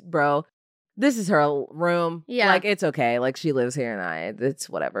like, bro, this is her room. Yeah. Like, it's okay. Like, she lives here and it's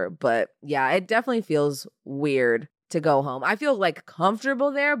whatever. But yeah, it definitely feels weird to go home. I feel like comfortable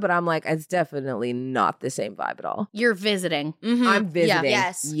there, but I'm like, it's definitely not the same vibe at all. You're visiting. I'm visiting.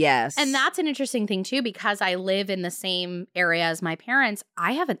 Yes. Yes. And that's an interesting thing too, because I live in the same area as my parents.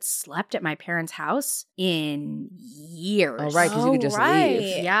 I haven't slept at my parents' house in years. Oh, right. Because you could just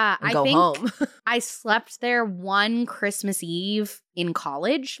leave Yeah. and I go think home. I slept there one Christmas Eve in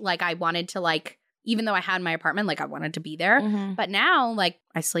college. Like I wanted to like, even though I had my apartment, like I wanted to be there. Mhm. But now, like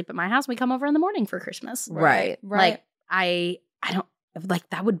I sleep at my house. We come over in the morning for Christmas. Right. Like I don't like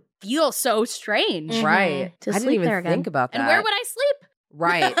that would feel so strange. Mhm. Right. To I didn't sleep even there again. think about that. And where would I sleep?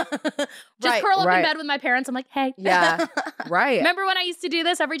 Right. Just curl up right. in bed with my parents. I'm like, hey. Yeah. Right. Remember when I used to do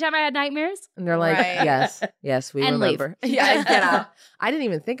this every time I had nightmares? And they're like, Right. yes, we And leave. remember. Yeah, get out. I didn't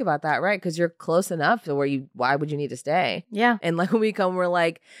even think about that, right? Because you're close enough to where why would you need to stay? Yeah. And like when we come, we're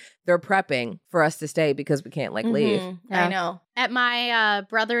like, they're prepping for us to stay because we can't like leave. Mhm. Yeah. I know. At my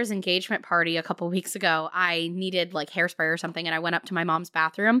brother's engagement party a couple weeks ago, I needed like hairspray or something. And I went up to my mom's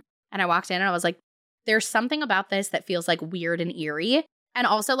bathroom and I walked in and I was like, there's something about this that feels like weird and eerie. And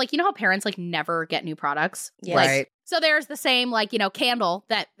also, like, you know how parents like never get new products? Yes. Like, Right. so there's the same, like, you know, candle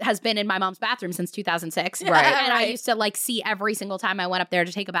that has been in my mom's bathroom since 2006. Right. And I used to like see every single time I went up there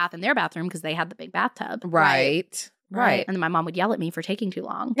to take a bath in their bathroom because they had the big bathtub. Right. Right. And then my mom would yell at me for taking too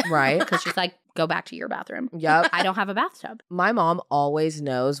long Right. because she's like, go back to your bathroom. Yep. I don't have a bathtub. My mom always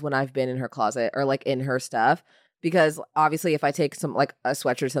knows when I've been in her closet or like in her stuff. Because obviously, if I take some like a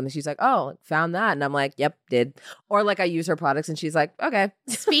sweatshirt or something, she's like, "Oh, found that," and I'm like, "Yep, did." Or like I use her products, and she's like, "Okay,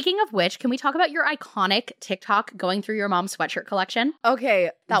 Speaking of which, can we talk about your iconic TikTok going through your mom's sweatshirt collection? okay."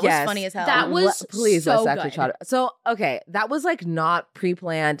 That yes. was funny as hell. That was please so let's actually good. try to. So okay, that was like not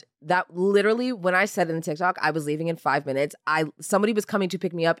pre-planned. That literally, when I said in the TikTok, I was leaving in 5 minutes. Somebody was coming to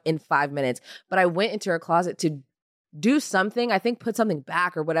pick me up in 5 minutes, but I went into her closet to do something, I think put something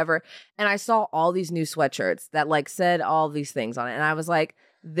back or whatever. And I saw all these new sweatshirts that like said all these things on it. And I was like,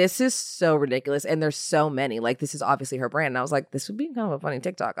 this is so ridiculous. And there's so many. Like, this is obviously her brand. And I was like, this would be kind of a funny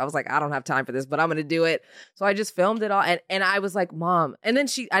TikTok. I was like, I don't have time for this, but I'm going to do it. So I just filmed it all. And I was like, Mom. And then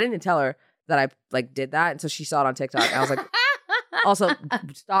I didn't tell her that I like did that. And so she saw it on TikTok. And I was like, also,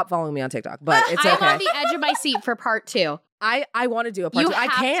 stop following me on TikTok. But it's I'm okay. on the edge of my seat for part 2. I want to do a part You 2. I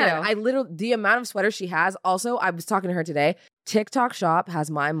have can. to. I literally, the amount of sweaters she has. Also, I was talking to her today. TikTok shop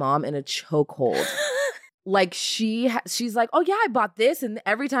has my mom in a chokehold. Like she's like, oh yeah, I bought this. And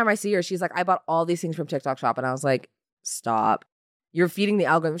every time I see her, she's like, I bought all these things from TikTok shop. And I was like, stop. You're feeding the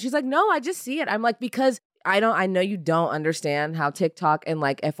algorithm. She's like, no, I just see it. I'm like, because I know you don't understand how TikTok and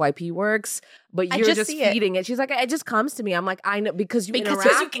like FYP works, but I you're just just see it. feeding it. She's like, it just comes to me. I'm like, I know because you Because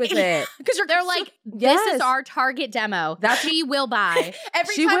interact you- with it. Because They're like, this Yes. is our target demo. That's- she will buy.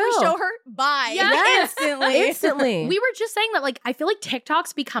 Every She time will. we show her, buy. Yes. Instantly. Instantly. We were just saying that, like, I feel like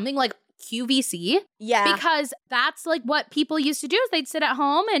TikTok's becoming like QVC Yeah. because that's like what people used to do is they'd sit at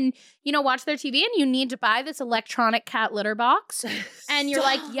home and, you know, watch their TV and you need to buy this electronic cat litter box. And you're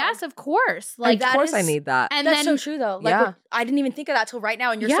like, yes, of course. Like, of course I is- need that. and That's then so true though. Like Yeah. I didn't even think of that till right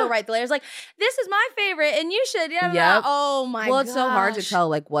now, and you're so Yeah. right. The layer's like, this is my favorite, and you should. Yeah. Yep. Oh my. Well, it's so hard to gosh. tell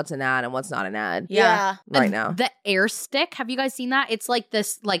like what's an ad and what's not an ad Yeah. right and now. the Air Stick. Have you guys seen that? It's like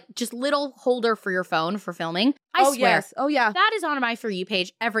this, like, just little holder for your phone for filming. I Oh swear. yes. Oh yeah. That is on my For You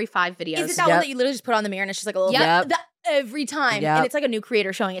page every 5 videos. Is it that Yep. one that you literally just put on the mirror and it's just like a little Yep. that every time? Yep. And it's like a new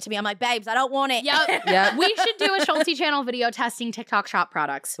creator showing it to me. I'm like, babes, I don't want it. Yep. Yep. We should do a Schulte channel video testing TikTok shop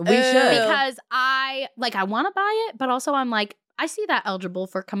products. We should. Because I want to buy it, but also I'm like, I see that eligible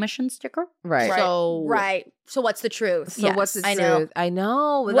for commission sticker. Right. So Right. So what's the truth? So what's the I truth? know. I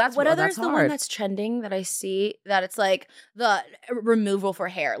know. What other that's is the one hard. that's trending that I see that it's like the removal for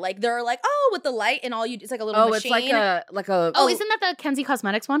hair? Like they're like, oh, with the light and all you, it's like a little machine. It's like a. Oh, isn't that the Kenzie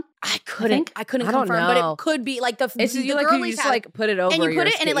Cosmetics one? I couldn't I don't confirm, but know. it could be like the It's the you like girlies you just have- like put it over and you your put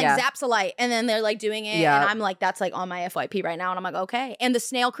it and it skin, like yeah. zaps a light and then they're like doing it Yeah. and I'm like that's like on my FYP right now and I'm like okay. And the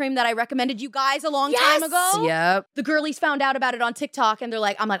snail cream that I recommended you guys a long Yes! time ago. Yep. The girlies found out about it on TikTok and they're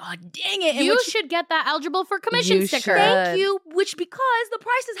like, I'm like, oh dang it. And You which- should get that eligible for commission You sticker. should. Thank you. Which because the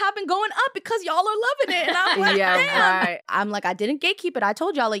prices have been going up because y'all are loving it. And I'm like, Yeah, damn. right. I'm like, I didn't gatekeep it. I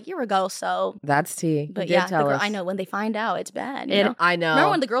told y'all a year ago. So, That's tea. but You yeah, did tell us. I know when they find out, it's bad. You know? I know.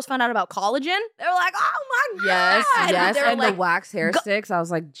 Remember when the girls found out about collagen? They were like, oh my Yes, God. yes, They were and like, the wax hair go- sticks. I was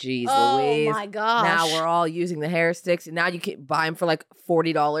like, "Geez, oh Louise!" my gosh. Now we're all using the hair sticks, and now you can buy them for like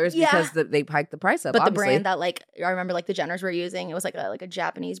 $40 Yeah. because they hiked the price up. But the obviously. brand that like I remember like the Jenners were using, it was like a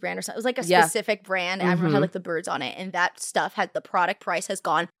Japanese brand or something. It was like a Yeah. specific brand. And I remember it had Mhm. like the birds on it, and that stuff had the product price has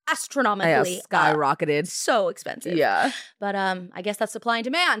gone Yeah, astronomically up. skyrocketed. So expensive. Yeah, But I guess that's supply and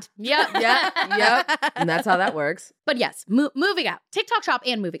demand. Yep. yep, and that's how that works. But yes, moving out. TikTok shop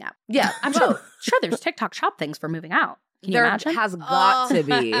and moving out. Yeah, I'm sure there's TikTok shop things for moving out. Can you there imagine? has got to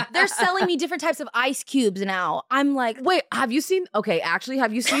be. They're selling me different types of ice cubes now. I'm like, Wait, have you seen? Okay, actually,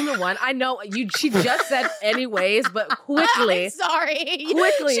 have you seen the one? I know you. She just said anyways, but quickly. sorry.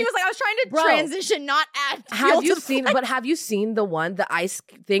 Quickly. She was like, I was trying to Bro. transition, not add. fuel Have you to seen? the- But have you seen the one, the ice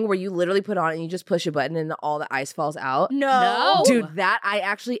thing where you literally put on and you just push a button and all the ice falls out? No. Dude, that I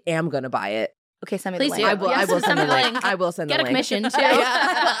actually am gonna buy it. Okay, send me Please the do. link. I will. Yes, I will send send the me the link. link. I will send Get the a link. commission too.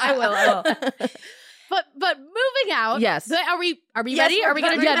 I will. I will. But moving out. Yes. So are we Yes, ready? we're Are we good.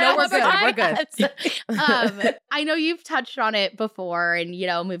 gonna do Yeah, no, that we're one good. more We're time? good. I know you've touched on it before, and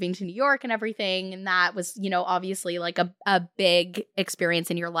moving to New York and everything, and that was obviously like a big experience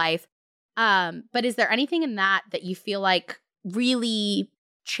in your life. But is there anything in that you feel like really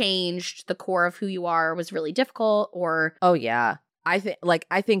changed the core of who you are, was really difficult, or Oh yeah. I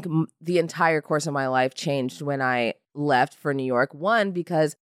think the entire course of my life changed when I left for New York. One,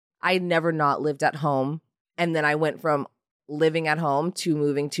 because I never not lived at home, and then I went from living at home to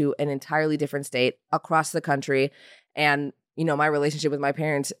moving to an entirely different state across the country, and my relationship with my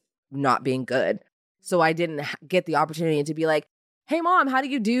parents not being good. So I didn't get the opportunity to be like, "Hey mom, how do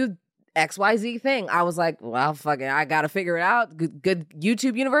you do XYZ thing?" I was like, well, fucking, I got to figure it out. Good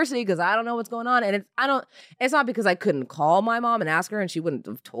YouTube University, because I don't know what's going on. And it's not because I couldn't call my mom and ask her and she wouldn't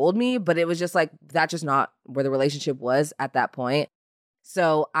have told me, but it was just like, that's just not where the relationship was at that point.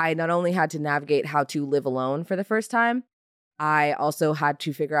 So I not only had to navigate how to live alone for the first time, I also had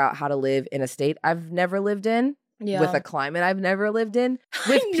to figure out how to live in a state I've never lived in, with a climate I've never lived in,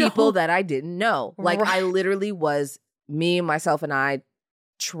 with people that I didn't know. Like I literally was me, myself, and I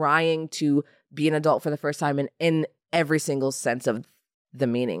trying to be an adult for the first time in every single sense of the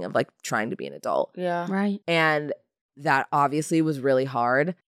meaning of like trying to be an adult. Yeah. right? And that obviously was really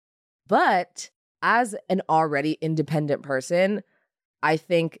hard. But as an already independent person, I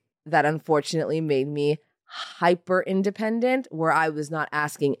think that unfortunately made me hyper independent, where I was not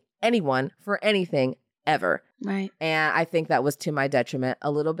asking anyone for anything ever. Right. And I think that was to my detriment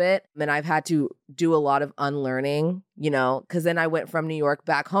a little bit. And I've had to do a lot of unlearning, because then I went from New York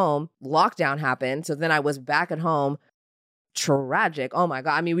back home. Lockdown happened. So then I was back at home. Tragic. Oh my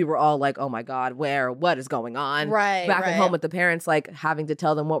God. I mean, we were all like, oh my God, what is going on? Right. Back at home with the parents, like having to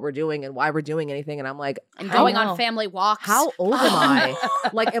tell them what we're doing and why we're doing anything. And I'm like, And how- going on family walks. How old am I?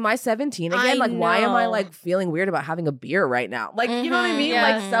 Like, am I 17 again? I Like, why am I know. like feeling weird about having a beer right now? Like, you know what I mean? Yeah.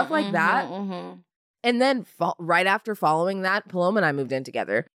 Like stuff like that. Mhm. And then right after following that, Paloma and I moved in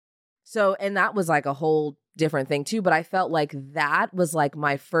together. So, and that was like a whole different thing too. But I felt like that was like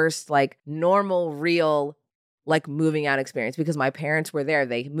my first like normal, real, like moving out experience, because my parents were there.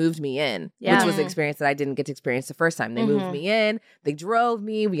 They moved me in, Yeah. which was an experience that I didn't get to experience the first time. They moved me in, they drove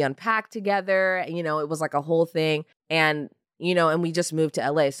me, we unpacked together. It was like a whole thing. And, and we just moved to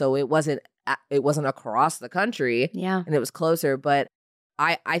LA. So it wasn't across the country. Yeah. And it was closer. But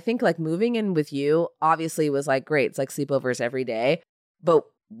I think like moving in with you obviously was like great. It's like sleepovers every day. But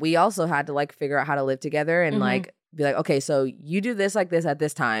we also had to like figure out how to live together and like be like, okay, so you do this like this at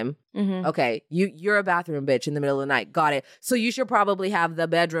this time. Okay, you're a bathroom bitch in the middle of the night. Got it. So you should probably have the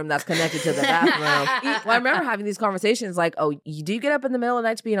bedroom that's connected to the bathroom. Well, I remember having these conversations like, oh, do you get up in the middle of the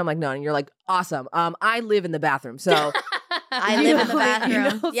night to pee? And I'm like, no. And you're like, awesome. I live in the bathroom. So I live in the like,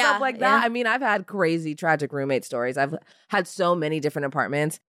 bathroom. Yeah. stuff like that. I mean, I've had crazy, tragic roommate stories. I've had so many different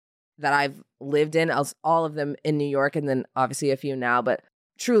apartments that I've lived in, all of them in New York, and then obviously a few now. But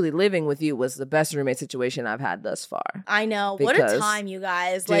truly living with you was the best roommate situation I've had thus far. I know. What a Because, time, you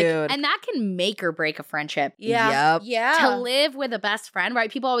guys. Dude. Like, And that can make or break a friendship. yeah. Yep. Yeah. To live with a best friend,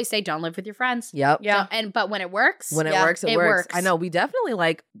 right? People always say, don't live with your friends. Yep. Yeah. But when it works, When it Yeah, works, it it works. works. I know. We definitely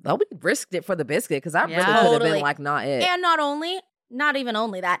we risked it for the biscuit because that Yeah. really could have Totally. been like not it. And not even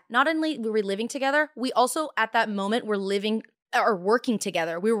only that, not only were we living together, we also at that moment were living or working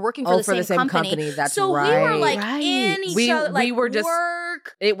together. We were working for the same company. That's so right. we were like Right. in each We- other, like we were just-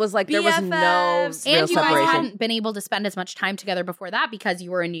 work. It was like there was no BFFs. real and you guys separation. hadn't been able to spend as much time together before that because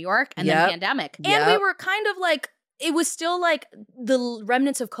you were in New York and Yep. then pandemic. And we Yep. were kind of like, it was still like the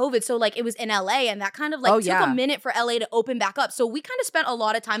remnants of COVID. So like it was in LA and that kind of like Oh, took yeah. a minute for LA to open back up. So we kind of spent a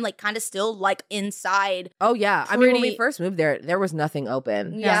lot of time like kind of still like inside. Oh yeah. I mean, when we Pretty- first moved there was nothing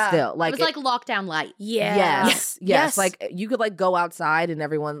open. Yeah. Still, It like was like lockdown light. Yeah. Yes. Like you could like go outside and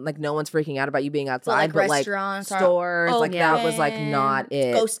everyone like no one's freaking out about you being outside, But, but like restaurants are stores, like that was like open. not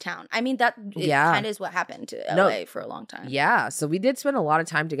it. Ghost town. I mean, that Yeah. kind of is what happened to No. LA for a long time. Yeah. So we did spend a lot of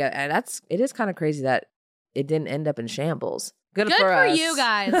time together, and it is kind of crazy that it didn't end up in shambles. Good Good for for us. you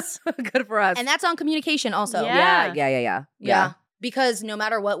guys. Good for us. And that's on communication also. Yeah. Yeah. Because no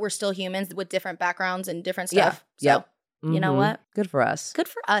matter what, we're still humans with different backgrounds and different Yeah. stuff. Yep. So, you know Mhm. what? Good for us. Good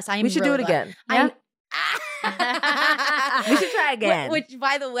for us. I'm We should do really it glad. again. I'm- We should try again. Which,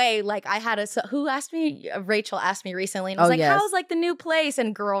 by the way, like I had who asked me? Rachel asked me recently, and I was Oh, like, yes. "How's like the new place?"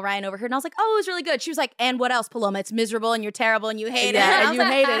 And girl Ryan overheard, and I was like, "Oh, it was really good." She was like, "And what else, Paloma? It's miserable, and you're terrible, and you hate it." Yeah, I and was you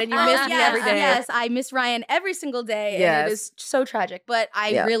like, hate it, and you "Oh, miss me yes, every day." Yes, I miss Ryan every single day, and Yes. it is so tragic. But I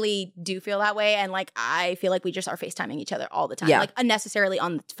Yeah. really do feel that way, and like I feel like we just are FaceTiming each other all the time, Yeah. like unnecessarily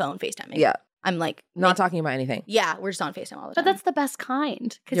on the phone FaceTiming. Yeah. I'm like Not talking about anything. Yeah, we're just on FaceTime all the But time. that's the best kind.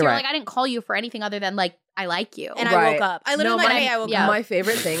 Because You're you're right. like, I didn't call you for anything other than like, I like you. and Right. I woke up. I literally No, like, my- hey, I woke yeah. up. My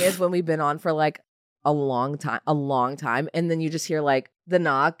favorite thing is when we've been on for like a long time, and then you just hear like the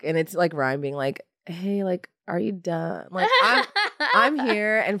knock, and it's like Ryan being like, "Hey, like, are you done?" Like, I'm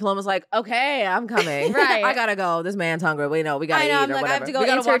here, and Paloma's like, "Okay, I'm coming. Right. I gotta go. This man's hungry. We know we gotta I know, eat I'm or like, I have whatever. to go we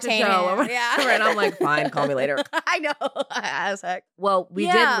gotta watch a entertain show. him. or whatever." Yeah. And I'm like, "Fine, call me later." I know. As heck. Well, we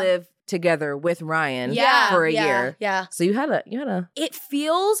Yeah. did live together with Ryan for a year. Yeah. So you had a It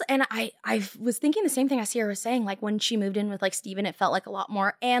feels, and I was thinking the same thing as Sierra was saying, like when she moved in with like Steven, it felt like a lot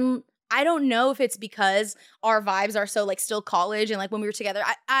more. And I don't know if it's because our vibes are so like still college and like when we were together,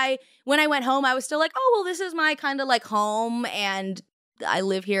 I when I went home, I was still like, oh, well, this is my kind of like home and I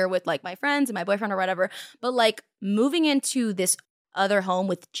live here with like my friends and my boyfriend or whatever. But like moving into this other home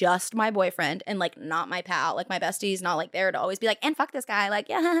with just my boyfriend and like not my pal, like my bestie's not like there to always be like, and fuck this guy, like,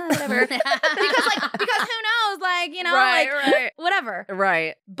 yeah, whatever. because who knows, like, you know, right. whatever.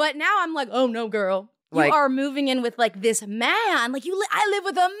 Right. But now I'm like, oh no, girl. You Like- are moving in with like this man. Like I live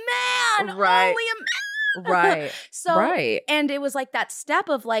with a man. Right. Only a man. Right. So right. and it was like that step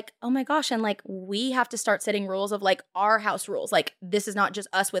of like, oh my gosh, and like we have to start setting rules of like our house rules. Like this is not just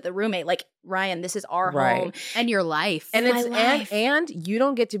us with a roommate. Like Ryan, this is our Right. home. and your life. And My it's life. and you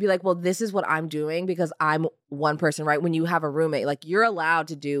don't get to be like, well, this is what I'm doing because I'm one person, right? When you have a roommate, like you're allowed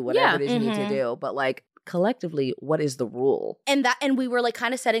to do whatever Yeah. it is you need to Mhm. do. But like collectively, what is the rule? And we were like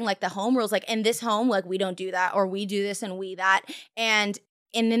kind of setting like the home rules, like in this home, like we don't do that, or we do this and we that. And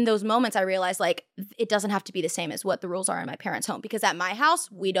in those moments, I realized like it doesn't have to be the same as what the rules are in my parents' home, because at my house,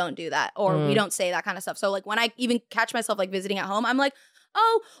 we don't do that, or we don't say that kind of stuff. So like when I even catch myself like visiting at home, I'm like,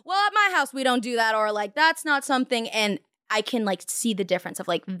 oh, well, at my house, we don't do that, or like that's not something. And I can like see the difference of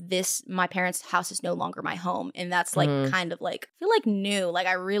like this, my parents' house is no longer my home. And that's like kind of like, I feel like new, like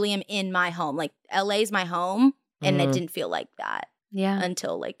I really am in my home. Like LA's my home. And it didn't feel like that yeah.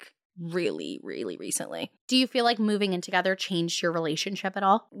 until like really, really recently. Do you feel like moving in together changed your relationship at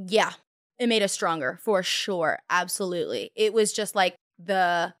all? Yeah, it made us stronger for sure. Absolutely. It was just like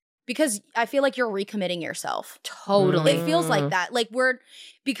because I feel like you're recommitting yourself. Totally. It feels like that. Like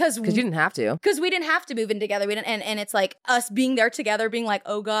because Because you didn't have to. we didn't have to move in together. We didn't, and it's like us being there together, being like,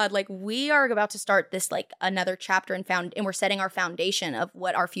 oh God, like we are about to start this like another chapter and we're setting our foundation of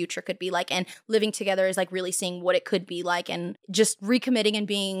what our future could be like. And living together is like really seeing what it could be like and just recommitting and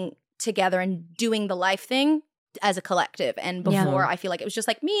being together and doing the life thing as a collective. And before I feel like it was just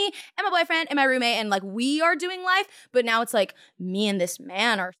like me and my boyfriend and my roommate and like we are doing life, but now it's like me and this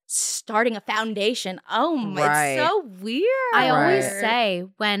man are starting a foundation. Oh my, Right. it's so weird. I always Right. say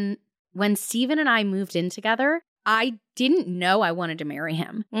when Steven and I moved in together, I didn't know I wanted to marry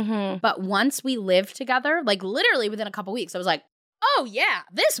him. Mm-hmm. But once we lived together, like literally within a couple weeks, I was like, oh yeah,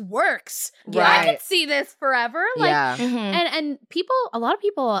 this works. Right. I could see this forever. Like, yeah. and people, a lot of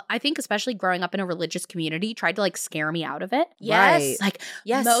people, I think, especially growing up in a religious community, tried to like scare me out of it. Yes. Right. Like,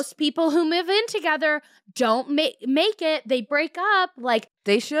 Yes. most people who move in together don't make it. They break up. Like,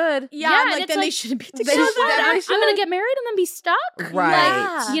 They should. Yeah, Yeah, I'm and like, it's then they like, shouldn't be they together. should what? definitely I'm gonna should. get married and then be stuck.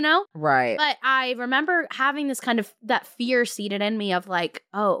 Right. Like, you know. Right. But I remember having this kind of that fear seated in me of like,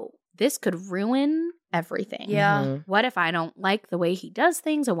 oh, this could ruin everything. Yeah. Mhm. What if I don't like the way he does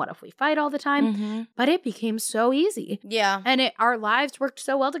things, and what if we fight all the time? Mhm. But it became so easy, Yeah. and our lives worked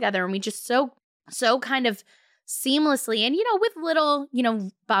so well together, and we just so kind of seamlessly, and with little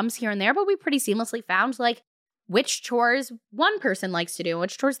bumps here and there, but we pretty seamlessly found like which chores one person likes to do and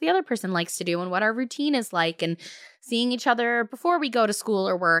which chores the other person likes to do and what our routine is like, and seeing each other before we go to school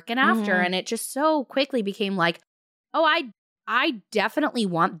or work and after. Mhm. And it just so quickly became like, oh, I definitely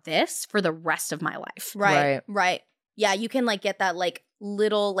want this for the rest of my life. Right. Yeah, you can like get that like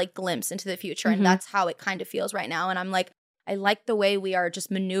little like glimpse into the future, Mhm. and that's how it kind of feels right now. And I'm like, I like the way we are just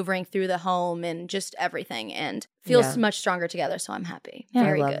maneuvering through the home and just everything, and feels Yeah. much stronger together. So I'm happy. Yeah.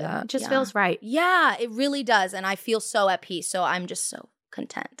 Very I love good. that. It just Yeah. feels right. Yeah, it really does, and I feel so at peace. So I'm just so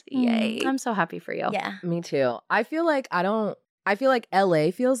content. Yay. I'm so happy for you. Yeah. Me too. I feel like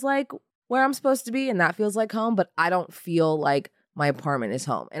LA feels like where I'm supposed to be, and that feels like home, but I don't feel like my apartment is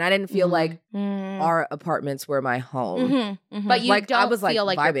home. And I didn't feel like our apartments were my home. Mm-hmm. But you Like, I don't was, like, feel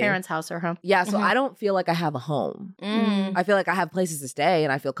like vibing. your parents' house or home. Yeah, so Mhm. I don't feel like I have a home. Mm. I feel like I have places to stay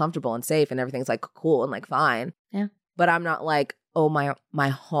and I feel comfortable and safe and everything's like cool and like fine. Yeah. But I'm not like, oh, my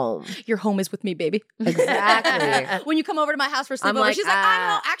home. Your home is with me, baby. Exactly. When you come over to my house for I'm sleepover, like, she's like, I'm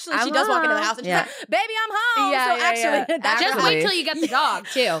home. Actually, she I'm does walk into the home. house and she's Yeah. like, baby, I'm home. Yeah, so yeah, actually, yeah. that's Just Actually. wait till you get the dog,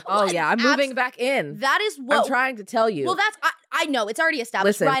 too. Oh yeah, I'm moving back in. That is I'm what. trying to tell you. Well, that's I know it's already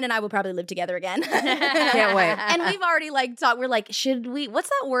established. Listen. Ryan and I will probably live together again. Can't wait. And we've already like talked. We're like, should we? What's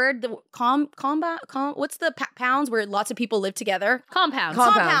that word? The what's the pounds where lots of people live together? Compounds.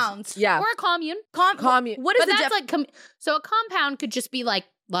 Compounds. Yeah. Or a commune. Commune. What is But the that's like, so a compound could just be like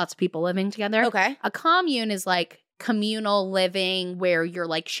lots of people living together. okay? A commune is like communal living where you're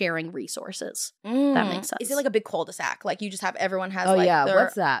like sharing resources. That makes sense. Is it like a big cul-de-sac? Like you just have everyone has. Oh like yeah, their,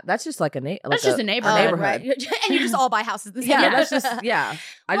 what's that? That's just like a That's just a neighborhood. Oh, neighborhood. right. And you just all buy houses the same. Yeah, way. that's just yeah.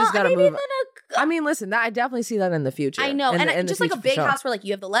 I just Well, gotta maybe move. then I mean, listen, I definitely see that in the future. I know, In and the- in the just like a future, for big sure. house where like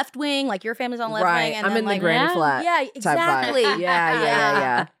you have the left wing, like your family's on the left Right, wing, and I'm then in the like, granny yeah. flat. Yeah, type vibe. exactly.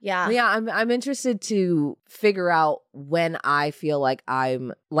 Yeah. Yeah. Yeah, I'm interested to figure out when I feel like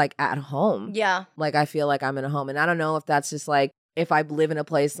I'm like at home. Yeah. Like I feel like I'm in a home, and I don't know if that's just like if I live in a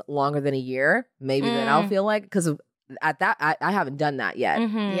place longer than a year, maybe then I'll feel like because at that I haven't done that yet.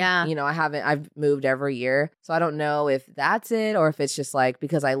 Mhm. Yeah. You know, I've moved every year. So I don't know if that's it or if it's just like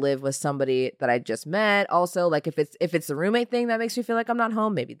because I live with somebody that I just met. Also, like if it's the roommate thing that makes me feel like I'm not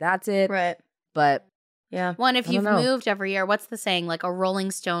home, maybe that's it. Right. But Yeah. Well, and if I you've don't know. moved every year, what's the saying? Like a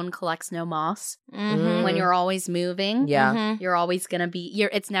rolling stone collects no moss. Mm-hmm. When you're always moving, yeah, you're always going to be,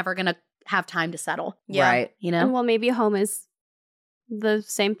 it's never going to have time to settle, Yeah. right. you And know? well, maybe home is the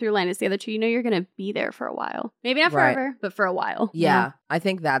same through line as the other two. You know, you're going to be there for a while. Maybe not Right. forever, but for a while. Yeah. I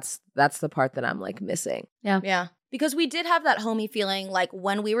think that's the part that I'm like missing. Yeah. Because we did have that homey feeling like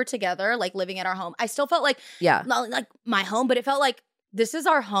when we were together, like living at our home. I still felt like Yeah. not like my home, but it felt like this is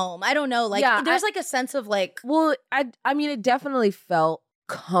our home. I don't know. Like Yeah, there's like a sense of like Well, I mean, it definitely felt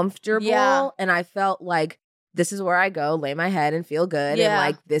comfortable, Yeah. and I felt like this is where I go, lay my head and feel good, and Yeah.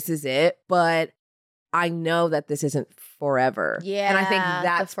 like this is it. But I know that this isn't forever. And I think Yeah, the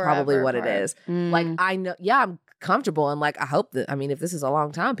that's probably forever what it part. is. Like I know, yeah, I'm comfortable, and like I hope that. I mean, if this is a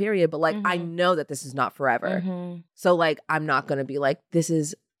long time period, but like I Mhm. know that this is not forever. Mhm. So like I'm not gonna be like this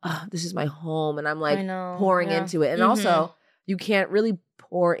is my home, and I'm like I know. pouring Yeah. into it. And Mhm. also, you can't really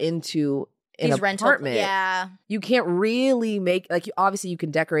pour into an These rental apartment. Yeah. You can't really make like obviously you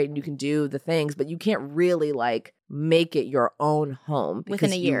can decorate and you can do the things, but you can't really like make it your own home Within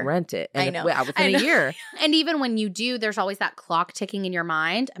because a year. you rent it. I And know. within I know. a year. And even when you do, there's always that clock ticking in your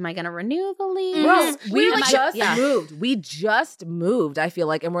mind. Am I going to renew the lease? Bro, we Am I- just yeah. moved. We just moved, I feel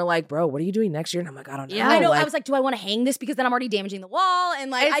like. And we're like, bro, what are you doing next year? And I'm like, I don't know. Yeah. I know. I Like, was like, do I want to hang this because then I'm already damaging the wall? And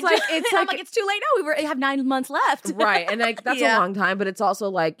like, It's I like- just, it's I'm like- like, it's too late now. I have 9 months left. right. And like that's Yeah. a long time, but it's also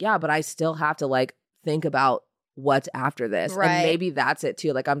like, yeah, but I still have to like think about what's after this. Right. And maybe that's it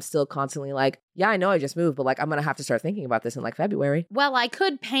too. Like I'm still constantly like, yeah, I know I just moved, but like I'm gonna have to start thinking about this in like February. Well, I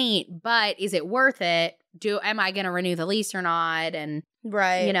could paint, but is it worth it? Am I going to renew the lease or not? And,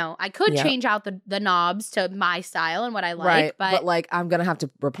 Right. you know, I could Yeah. change out the knobs to my style and what I like, right. but like I'm gonna have to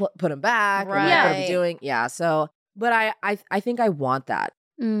put them back. And, like, what I'm Right. doing. Yeah. So but I think I want that.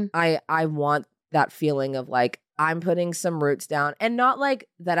 Mm. I want that feeling of like I'm putting some roots down, and not like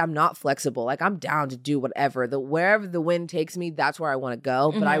that I'm not flexible. Like I'm down to do whatever. Wherever the wind takes me, that's where I want to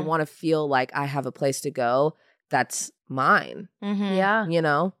go. But I want to feel like I have a place to go that's mine. Yeah. You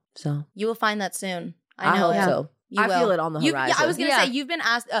know? So You will find that soon. I know hope it. so. You I will. feel it on the horizon. Yeah, I was gonna Yeah. say you've been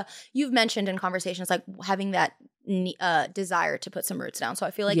asked. You've mentioned in conversations like having that desire to put some roots down. So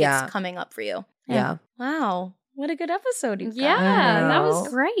I feel like it's coming up for you. Yeah. Wow, what a good episode you've got. Yeah, that was know.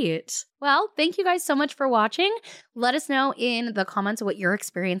 great. Well, thank you guys so much for watching. Let us know in the comments what your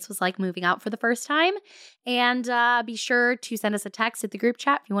experience was like moving out for the first time. And be sure to send us a text at the group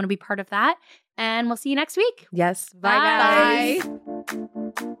chat if you want to be part of that. And we'll see you next week. Yes. Bye. Bye, guys.